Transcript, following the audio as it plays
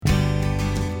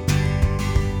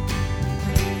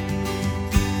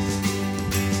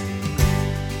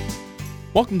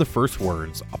Welcome to First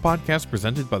Words, a podcast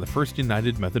presented by the First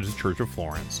United Methodist Church of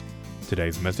Florence.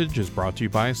 Today's message is brought to you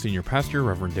by Senior Pastor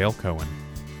Reverend Dale Cohen.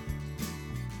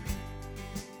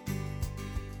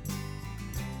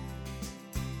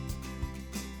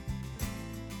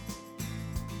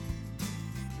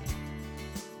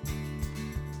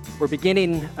 We're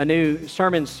beginning a new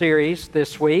sermon series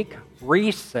this week,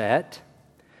 Reset.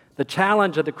 The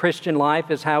challenge of the Christian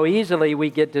life is how easily we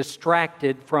get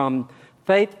distracted from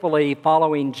faithfully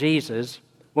following Jesus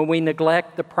when we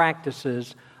neglect the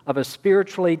practices of a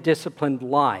spiritually disciplined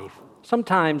life,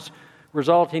 sometimes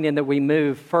resulting in that we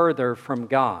move further from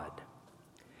God.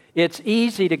 It's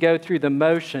easy to go through the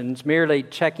motions, merely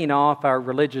checking off our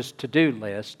religious to-do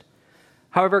list.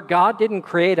 However, God didn't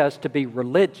create us to be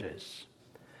religious.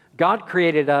 God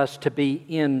created us to be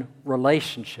in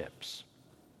relationships.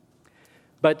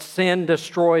 But sin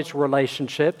destroys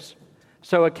relationships.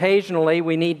 So occasionally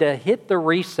we need to hit the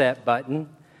reset button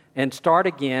and start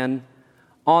again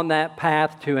on that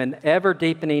path to an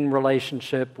ever-deepening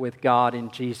relationship with God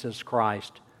in Jesus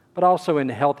Christ, but also in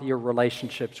healthier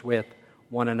relationships with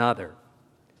one another.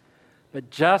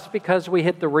 But just because we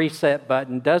hit the reset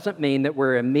button doesn't mean that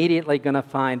we're immediately going to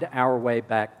find our way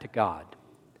back to God.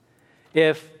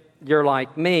 If you're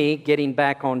like me, getting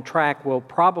back on track will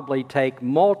probably take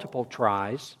multiple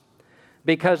tries,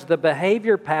 because the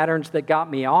behavior patterns that got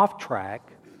me off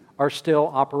track are still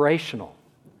operational.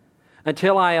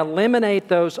 Until I eliminate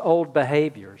those old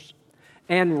behaviors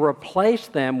and replace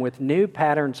them with new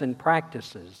patterns and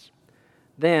practices,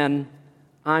 then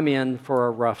I'm in for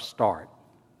a rough start.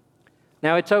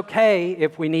 Now, it's okay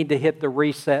if we need to hit the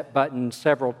reset button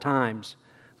several times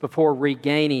before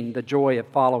regaining the joy of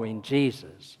following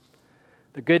Jesus.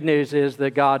 The good news is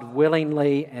that God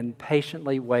willingly and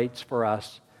patiently waits for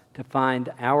us to find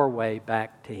our way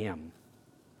back to Him.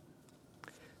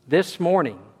 This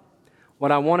morning,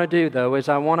 what I want to do, though, is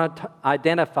I want to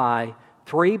identify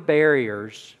 3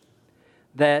 barriers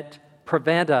that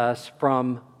prevent us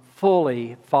from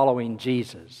fully following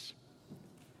Jesus.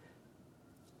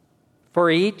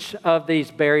 For each of these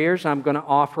barriers, I'm going to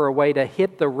offer a way to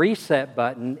hit the reset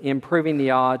button, improving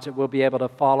the odds that we'll be able to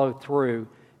follow through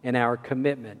in our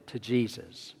commitment to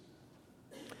Jesus.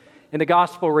 In the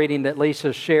gospel reading that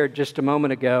Lisa shared just a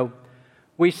moment ago,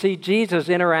 we see Jesus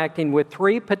interacting with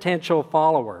 3 potential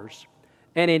followers,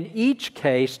 and in each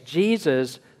case,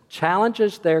 Jesus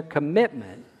challenges their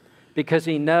commitment because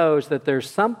He knows that there's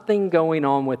something going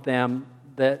on with them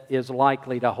that is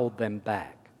likely to hold them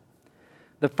back.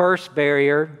 The first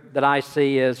barrier that I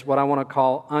see is what I want to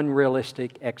call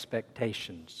unrealistic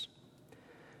expectations.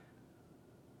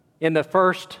 In the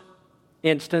first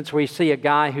instance, we see a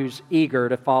guy who's eager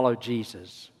to follow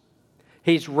Jesus.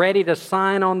 He's ready to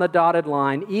sign on the dotted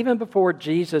line even before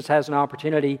Jesus has an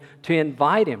opportunity to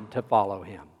invite him to follow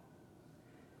him.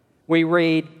 We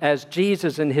read, as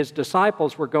Jesus and His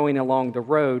disciples were going along the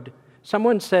road,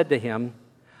 someone said to him,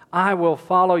 "I will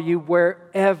follow you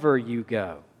wherever you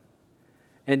go."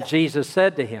 And Jesus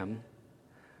said to him,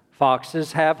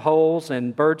 "Foxes have holes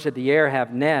and birds of the air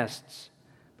have nests,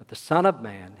 but the Son of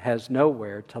Man has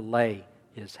nowhere to lay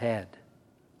His head."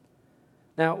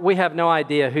 Now, we have no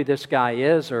idea who this guy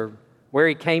is or where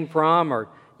he came from or,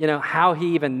 how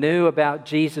he even knew about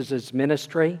Jesus'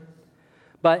 ministry.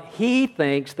 But he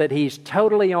thinks that he's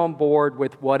totally on board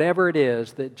with whatever it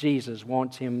is that Jesus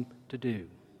wants him to do.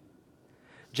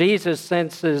 Jesus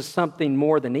senses something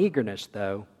more than eagerness,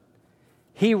 though.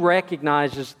 He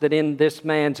recognizes that in this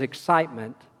man's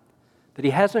excitement, that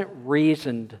he hasn't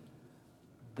reasoned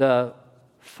the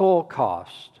full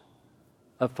cost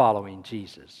of following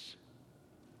Jesus.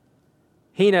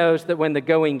 He knows that when the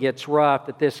going gets rough,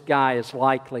 that this guy is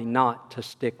likely not to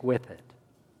stick with it.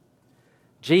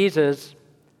 Jesus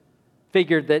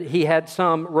figured that he had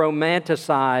some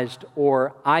romanticized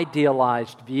or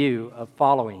idealized view of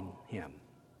following Him.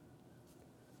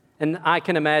 And I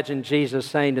can imagine Jesus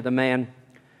saying to the man,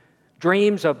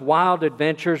 "Dreams of wild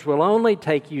adventures will only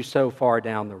take you so far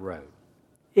down the road.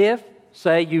 If,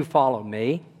 say, you follow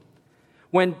me,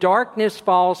 when darkness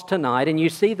falls tonight and you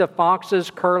see the foxes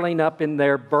curling up in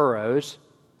their burrows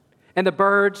and the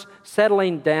birds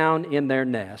settling down in their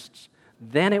nests,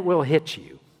 then it will hit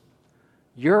you.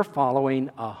 You're following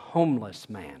a homeless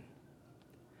man.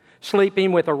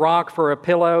 Sleeping with a rock for a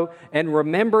pillow and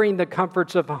remembering the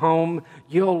comforts of home,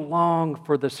 you'll long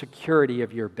for the security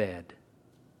of your bed.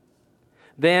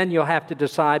 Then you'll have to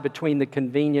decide between the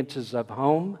conveniences of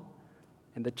home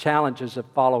and the challenges of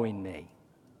following me.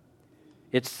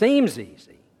 It seems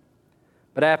easy,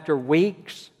 but after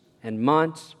weeks and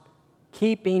months,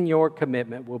 keeping your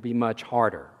commitment will be much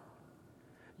harder.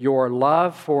 Your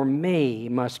love for me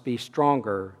must be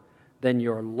stronger than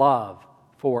your love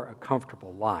for a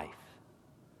comfortable life.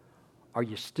 Are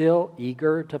you still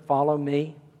eager to follow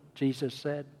me? Jesus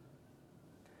said.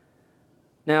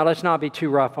 Now, let's not be too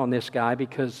rough on this guy,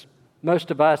 because most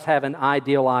of us have an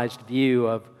idealized view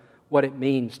of what it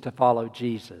means to follow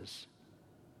Jesus.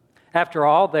 After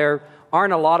all, there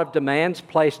aren't a lot of demands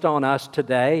placed on us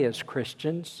today as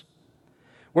Christians.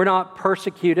 We're not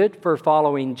persecuted for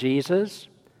following Jesus,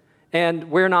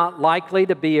 and we're not likely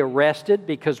to be arrested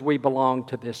because we belong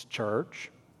to this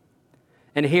church.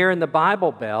 And here in the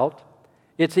Bible Belt,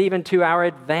 it's even to our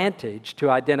advantage to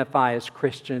identify as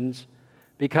Christians,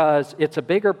 because it's a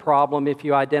bigger problem if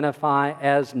you identify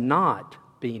as not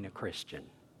being a Christian.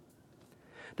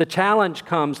 The challenge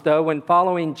comes, though, when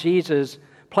following Jesus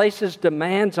places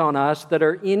demands on us that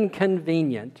are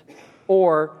inconvenient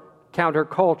or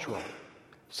countercultural.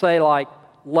 Say, like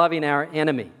loving our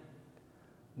enemy,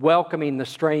 welcoming the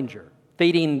stranger,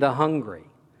 feeding the hungry,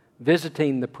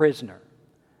 visiting the prisoner,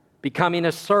 becoming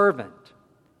a servant,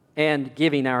 and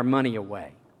giving our money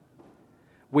away.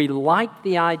 We like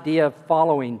the idea of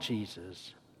following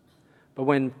Jesus, but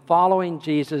when following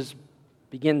Jesus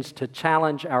begins to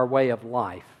challenge our way of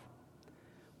life,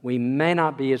 we may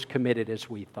not be as committed as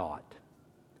we thought.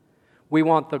 We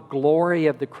want the glory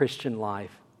of the Christian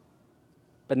life,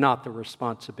 but not the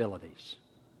responsibilities.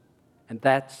 And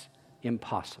that's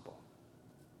impossible.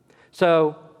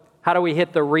 So, how do we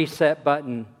hit the reset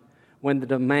button when the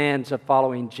demands of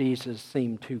following Jesus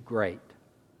seem too great?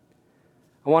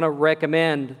 I want to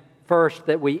recommend first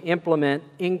that we implement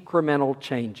incremental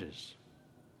changes.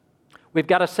 We've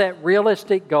got to set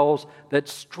realistic goals that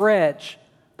stretch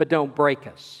but don't break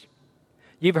us.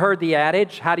 You've heard the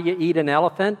adage, how do you eat an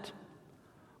elephant?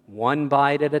 One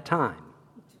bite at a time.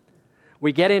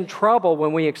 We get in trouble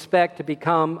when we expect to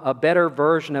become a better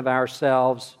version of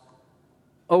ourselves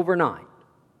overnight,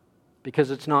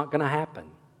 because it's not going to happen.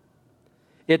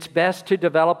 It's best to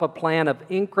develop a plan of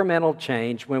incremental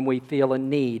change when we feel a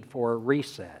need for a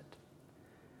reset.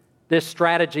 This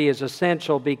strategy is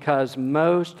essential because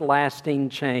most lasting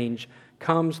change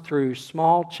comes through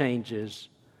small changes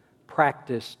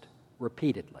practiced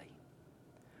repeatedly.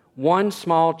 One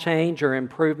small change or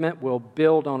improvement will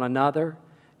build on another,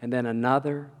 and then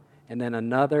another, and then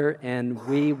another, and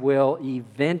we will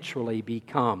eventually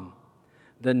become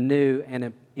the new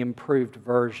and improved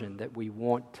version that we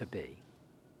want to be.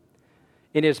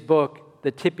 In his book,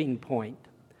 The Tipping Point,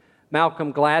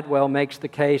 Malcolm Gladwell makes the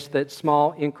case that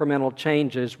small incremental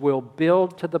changes will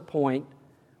build to the point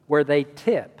where they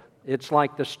tip. It's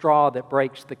like the straw that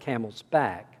breaks the camel's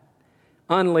back,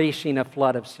 unleashing a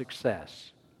flood of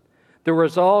success. The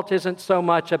result isn't so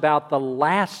much about the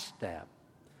last step,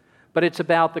 but it's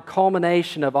about the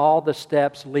culmination of all the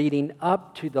steps leading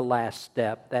up to the last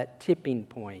step, that tipping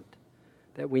point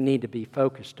that we need to be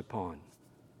focused upon.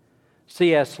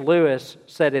 C.S. Lewis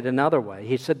said it another way.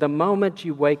 He said, the moment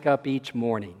you wake up each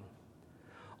morning,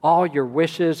 all your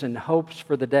wishes and hopes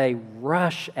for the day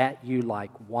rush at you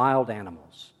like wild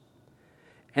animals.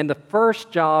 And the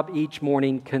first job each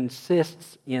morning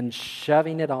consists in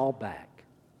shoving it all back,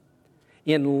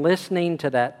 in listening to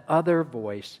that other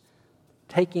voice,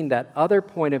 taking that other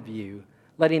point of view,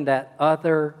 letting that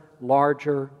other,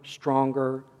 larger,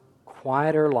 stronger,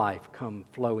 quieter life come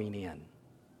flowing in.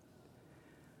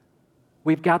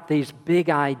 We've got these big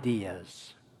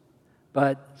ideas,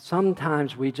 but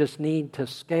sometimes we just need to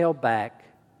scale back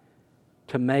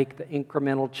to make the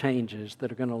incremental changes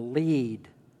that are going to lead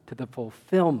to the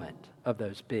fulfillment of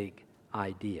those big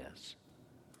ideas.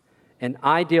 An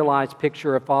idealized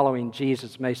picture of following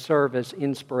Jesus may serve as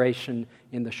inspiration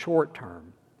in the short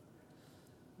term,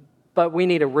 but we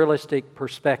need a realistic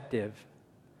perspective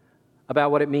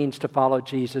about what it means to follow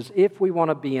Jesus if we want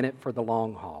to be in it for the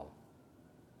long haul.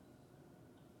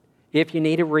 If you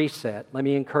need a reset, let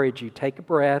me encourage you, take a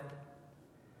breath,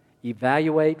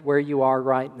 evaluate where you are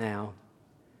right now,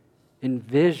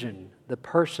 envision the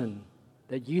person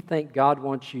that you think God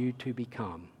wants you to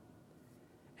become,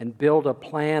 and build a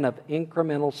plan of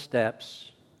incremental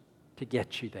steps to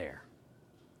get you there.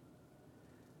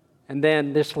 And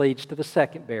then this leads to the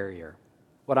second barrier,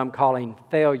 what I'm calling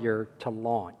failure to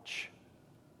launch.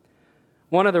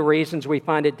 One of the reasons we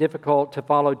find it difficult to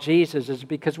follow Jesus is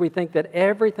because we think that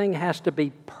everything has to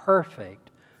be perfect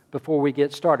before we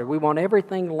get started. We want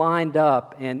everything lined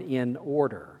up and in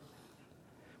order.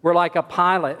 We're like a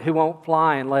pilot who won't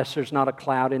fly unless there's not a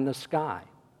cloud in the sky.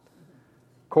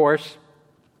 Of course,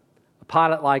 a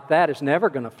pilot like that is never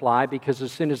going to fly, because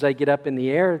as soon as they get up in the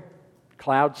air,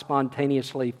 clouds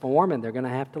spontaneously form and they're going to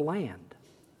have to land.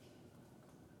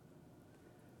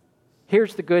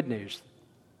 Here's the good news.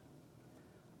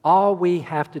 All we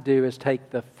have to do is take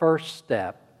the first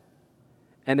step,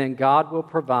 and then God will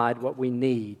provide what we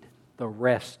need the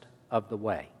rest of the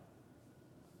way.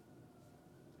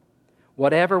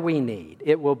 Whatever we need,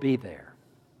 it will be there.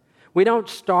 We don't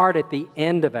start at the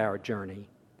end of our journey.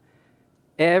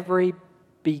 Every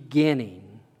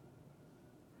beginning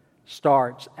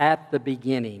starts at the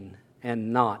beginning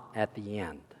and not at the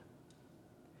end.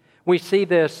 We see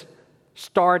this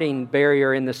starting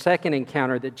barrier in the second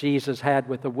encounter that Jesus had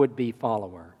with the would-be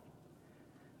follower.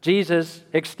 Jesus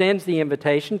extends the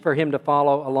invitation for him to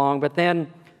follow along, but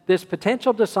then this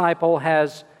potential disciple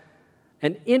has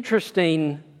an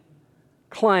interesting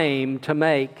claim to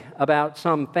make about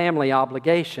some family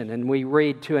obligation. And we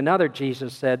read to another,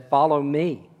 Jesus said, "Follow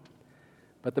me."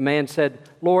 But the man said,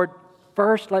 "Lord,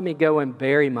 first let me go and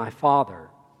bury my father."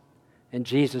 And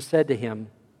Jesus said to him,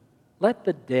 "Let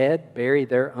the dead bury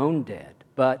their own dead.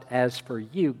 But as for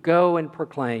you, go and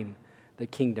proclaim the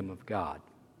kingdom of God."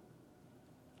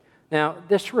 Now,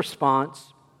 this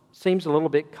response seems a little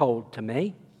bit cold to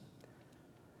me.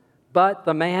 But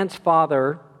the man's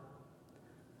father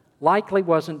likely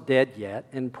wasn't dead yet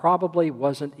and probably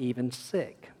wasn't even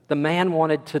sick. The man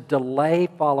wanted to delay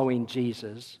following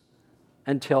Jesus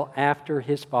until after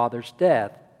his father's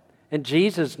death. And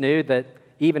Jesus knew that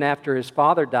even after his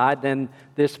father died, then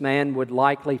this man would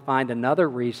likely find another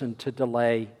reason to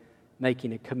delay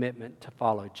making a commitment to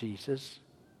follow Jesus.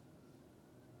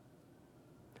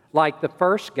 Like the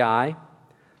first guy,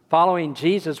 following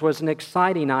Jesus was an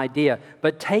exciting idea,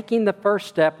 but taking the first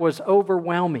step was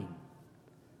overwhelming.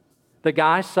 The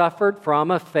guy suffered from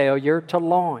a failure to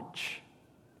launch.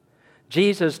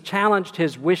 Jesus challenged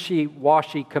his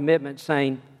wishy-washy commitment,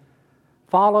 saying,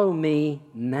 "Follow me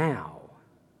now,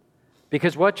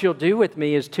 because what you'll do with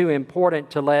me is too important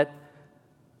to let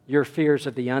your fears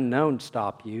of the unknown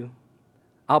stop you.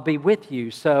 I'll be with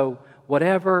you, so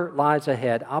whatever lies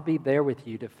ahead, I'll be there with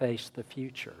you to face the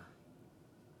future."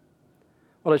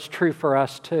 Well, it's true for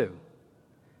us too.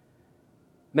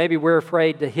 Maybe we're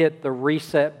afraid to hit the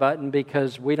reset button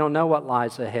because we don't know what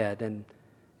lies ahead,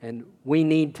 and we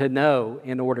need to know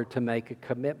in order to make a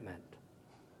commitment.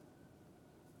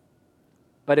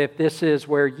 But if this is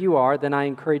where you are, then I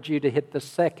encourage you to hit the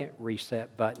second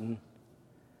reset button,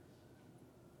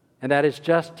 and that is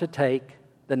just to take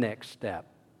the next step,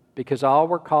 because all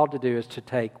we're called to do is to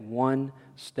take one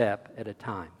step at a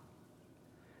time.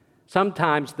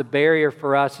 Sometimes the barrier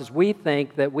for us is we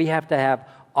think that we have to have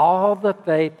all the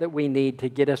faith that we need to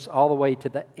get us all the way to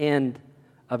the end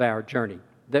of our journey,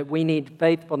 that we need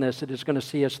faithfulness that is going to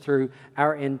see us through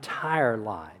our entire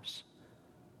lives.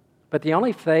 But the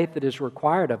only faith that is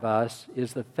required of us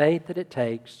is the faith that it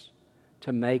takes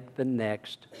to make the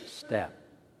next step.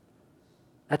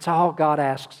 That's all God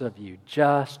asks of you.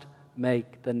 Just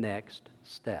make the next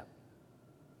step.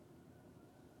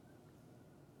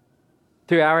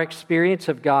 Through our experience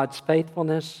of God's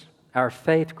faithfulness, our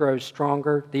faith grows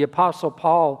stronger. The Apostle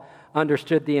Paul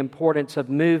understood the importance of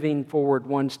moving forward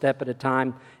one step at a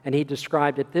time, and he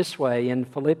described it this way in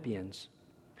Philippians.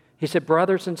 He said,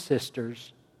 "Brothers and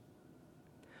sisters,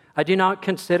 I do not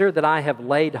consider that I have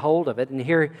laid hold of it." And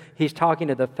here he's talking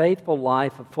to the faithful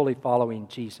life of fully following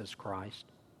Jesus Christ.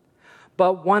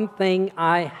 "But one thing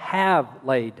I have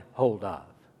laid hold of,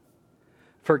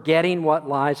 forgetting what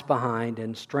lies behind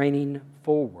and straining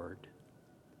forward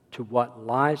to what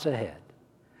lies ahead,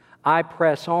 I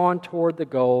press on toward the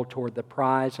goal, toward the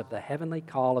prize of the heavenly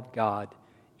call of God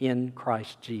in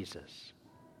Christ Jesus."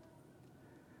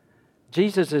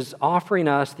 Jesus is offering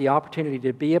us the opportunity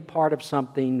to be a part of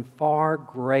something far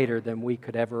greater than we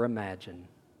could ever imagine.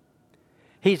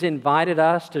 He's invited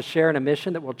us to share in a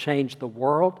mission that will change the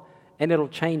world, and it'll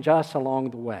change us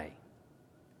along the way.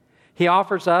 He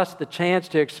offers us the chance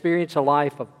to experience a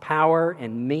life of power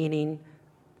and meaning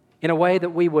in a way that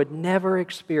we would never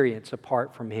experience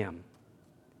apart from Him.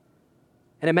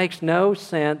 And it makes no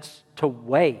sense to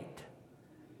wait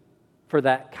for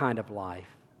that kind of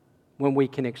life when we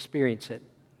can experience it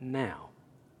now.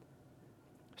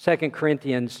 2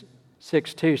 Corinthians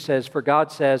 6:2 says, "For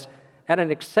God says, at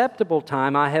an acceptable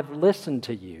time I have listened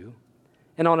to you,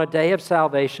 and on a day of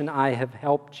salvation I have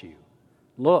helped you.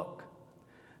 Look,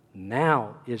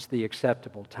 now is the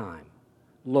acceptable time.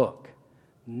 Look,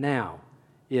 now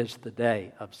is the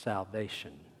day of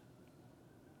salvation."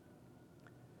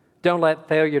 Don't let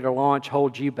failure to launch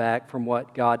hold you back from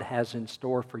what God has in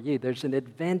store for you. There's an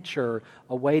adventure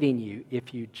awaiting you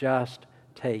if you just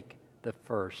take the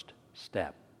first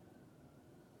step.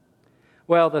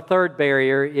 Well, the third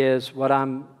barrier is what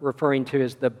I'm referring to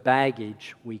as the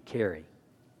baggage we carry.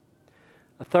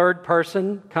 A third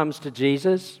person comes to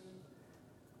Jesus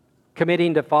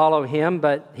committing to follow him,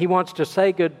 but he wants to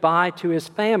say goodbye to his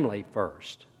family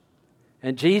first.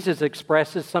 And Jesus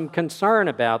expresses some concern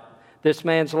about this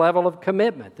man's level of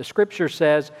commitment. The scripture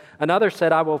says, another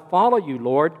said, I will follow you,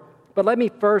 Lord, but let me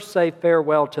first say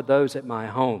farewell to those at my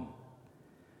home.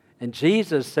 And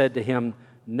Jesus said to him,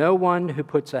 no one who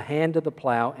puts a hand to the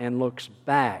plow and looks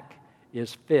back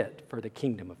is fit for the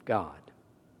kingdom of God.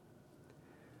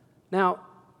 Now,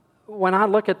 when I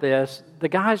look at this, the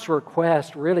guy's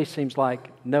request really seems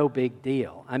like no big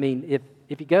deal. I mean,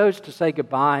 if he goes to say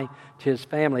goodbye to his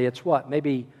family, it's what,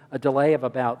 maybe a delay of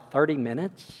about 30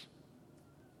 minutes?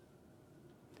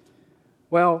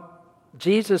 Well,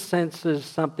 Jesus senses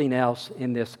something else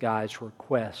in this guy's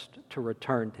request to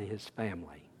return to his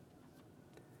family.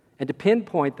 And to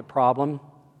pinpoint the problem,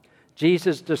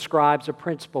 Jesus describes a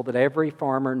principle that every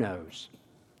farmer knows.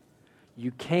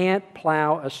 You can't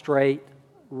plow a straight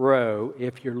row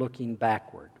if you're looking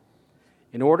backward.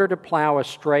 In order to plow a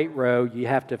straight row, you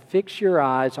have to fix your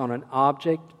eyes on an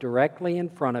object directly in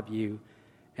front of you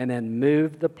and then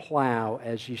move the plow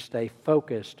as you stay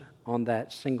focused on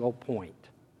that single point.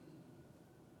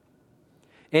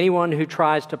 Anyone who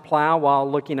tries to plow while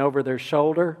looking over their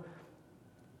shoulder,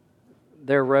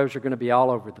 their rows are going to be all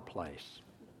over the place.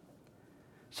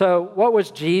 So what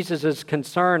was Jesus'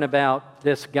 concern about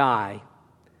this guy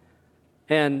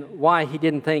and why he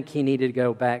didn't think he needed to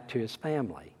go back to his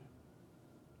family?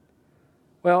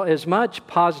 Well, as much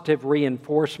positive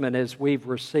reinforcement as we've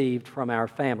received from our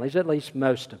families, at least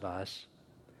most of us,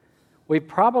 we've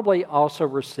probably also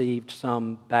received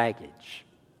some baggage.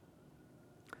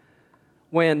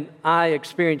 When I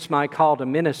experienced my call to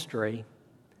ministry,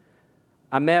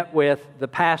 I met with the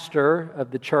pastor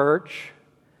of the church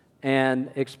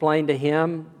and explained to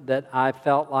him that I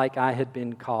felt like I had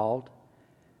been called.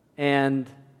 And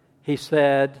he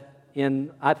said,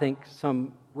 in, I think,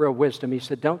 some real wisdom, he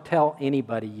said, don't tell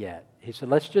anybody yet. He said,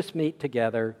 let's just meet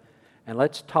together and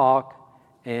let's talk.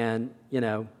 And,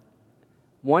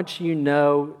 once you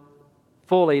know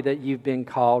fully that you've been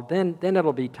called, then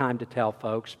it'll be time to tell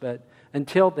folks. But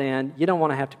until then, you don't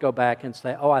want to have to go back and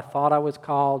say, oh, I thought I was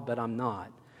called, but I'm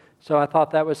not. So I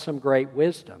thought that was some great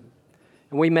wisdom.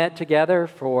 And we met together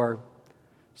for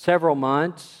several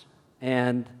months,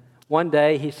 and one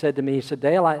day he said to me, he said,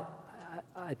 Dale,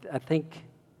 I think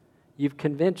you've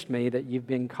convinced me that you've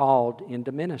been called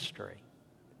into ministry.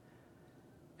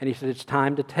 And he said, it's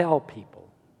time to tell people.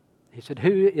 He said,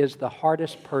 who is the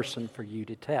hardest person for you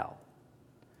to tell?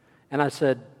 And I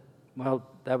said, well,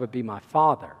 that would be my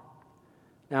father.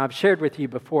 Now, I've shared with you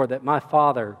before that my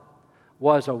father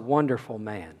was a wonderful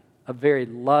man, a very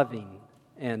loving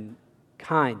and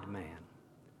kind man.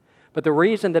 But the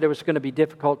reason that it was going to be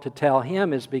difficult to tell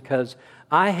him is because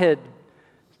I had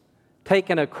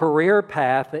taken a career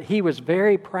path that he was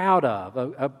very proud of,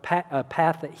 a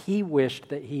path that he wished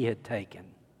that he had taken.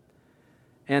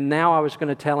 And now I was going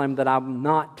to tell him that I'm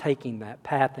not taking that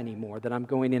path anymore, that I'm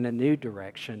going in a new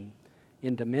direction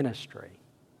into ministry.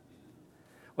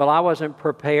 Well, I wasn't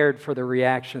prepared for the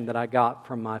reaction that I got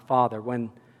from my father.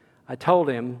 When I told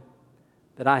him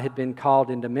that I had been called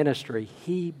into ministry,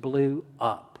 he blew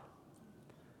up.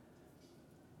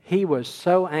 He was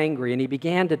so angry, and he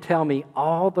began to tell me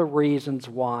all the reasons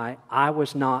why I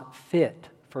was not fit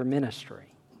for ministry.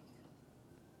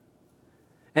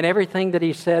 And everything that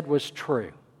he said was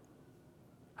true.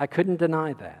 I couldn't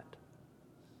deny that.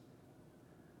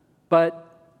 But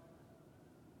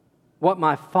what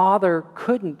my father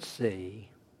couldn't see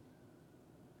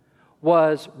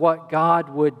was what God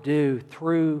would do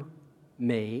through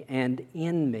me and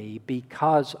in me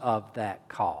because of that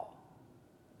call.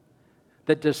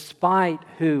 That despite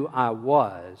who I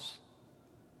was,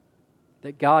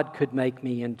 that God could make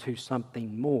me into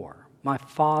something more. My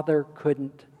father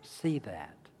couldn't see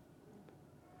that.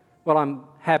 Well, I'm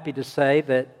happy to say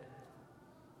that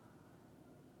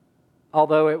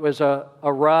although it was a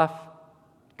rough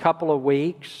couple of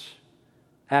weeks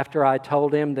after I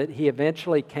told him, that he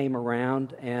eventually came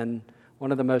around, and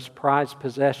one of the most prized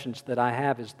possessions that I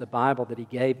have is the Bible that he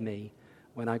gave me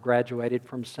when I graduated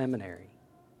from seminary.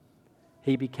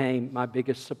 He became my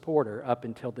biggest supporter up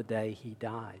until the day he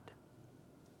died.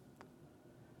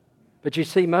 But you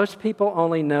see, most people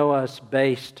only know us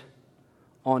based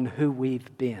on who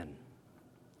we've been.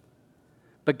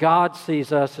 But God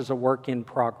sees us as a work in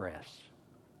progress.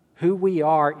 Who we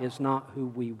are is not who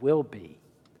we will be.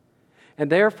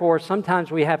 And therefore, sometimes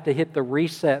we have to hit the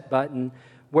reset button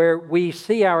where we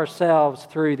see ourselves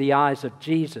through the eyes of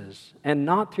Jesus and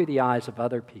not through the eyes of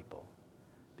other people,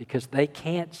 because they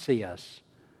can't see us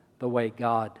the way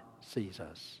God sees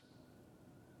us.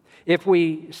 If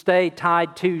we stay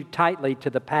tied too tightly to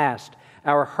the past,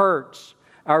 our hurts,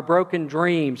 our broken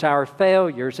dreams, our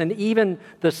failures, and even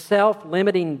the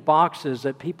self-limiting boxes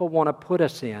that people want to put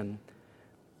us in.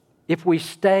 If we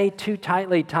stay too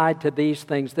tightly tied to these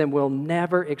things, then we'll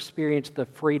never experience the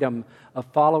freedom of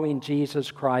following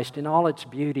Jesus Christ in all its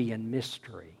beauty and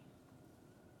mystery.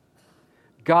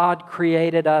 God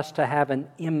created us to have an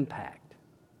impact,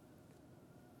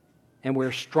 and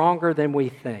we're stronger than we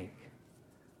think,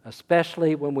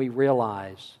 especially when we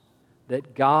realize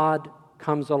that God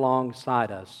comes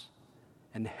alongside us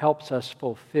and helps us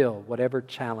fulfill whatever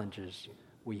challenges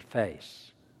we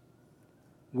face.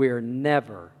 We're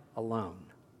never alone.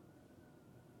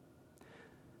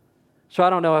 So I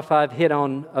don't know if I've hit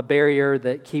on a barrier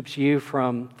that keeps you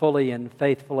from fully and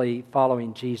faithfully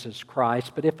following Jesus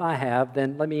Christ, but if I have,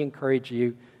 then let me encourage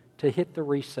you to hit the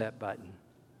reset button.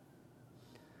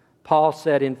 Paul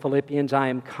said in Philippians, "I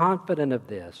am confident of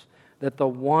this, that the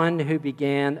one who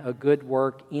began a good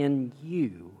work in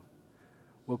you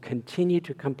will continue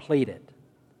to complete it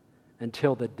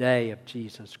until the day of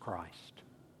Jesus Christ."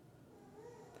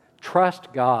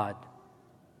 Trust God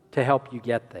to help you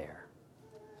get there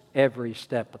every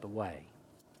step of the way.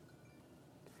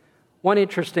 One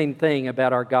interesting thing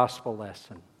about our gospel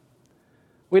lesson,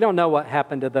 we don't know what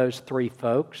happened to those three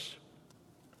folks.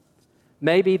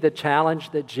 Maybe the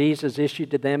challenge that Jesus issued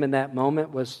to them in that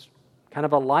moment was kind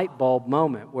of a light bulb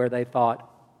moment where they thought,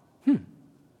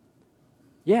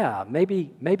 yeah,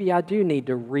 maybe I do need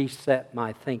to reset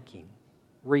my thinking,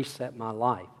 reset my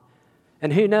life.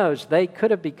 And who knows, they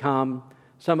could have become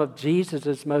some of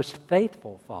Jesus' most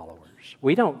faithful followers.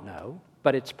 We don't know,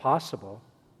 but it's possible.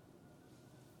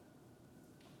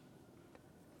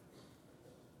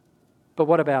 But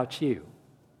what about you?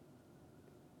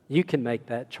 You can make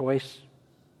that choice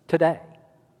today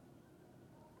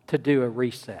to do a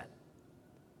reset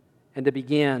and to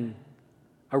begin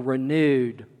a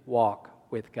renewed walk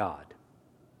with God.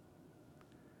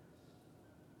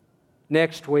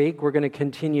 Next week, we're going to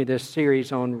continue this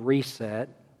series on reset.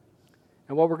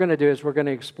 And what we're going to do is we're going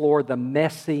to explore the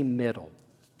messy middle.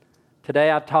 Today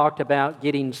I've talked about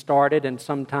getting started, and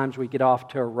sometimes we get off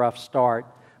to a rough start.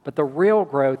 But the real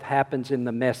growth happens in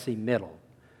the messy middle.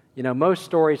 You know, most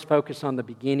stories focus on the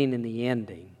beginning and the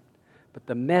ending. But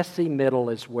the messy middle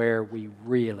is where we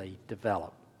really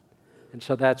develop. And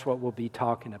so that's what we'll be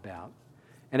talking about.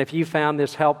 And if you found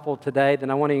this helpful today,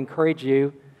 then I want to encourage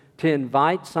you to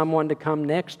invite someone to come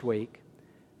next week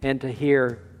and to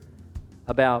hear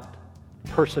about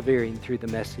persevering through the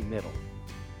messy middle.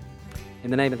 In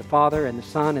the name of the Father, and the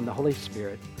Son, and the Holy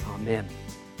Spirit, amen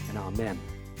and amen.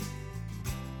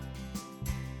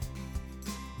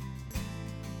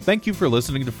 Thank you for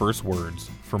listening to First Words.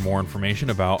 For more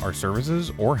information about our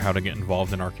services or how to get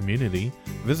involved in our community,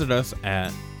 visit us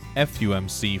at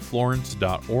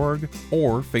fumcflorence.org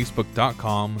or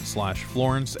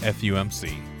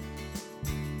facebook.com/FlorenceFUMC.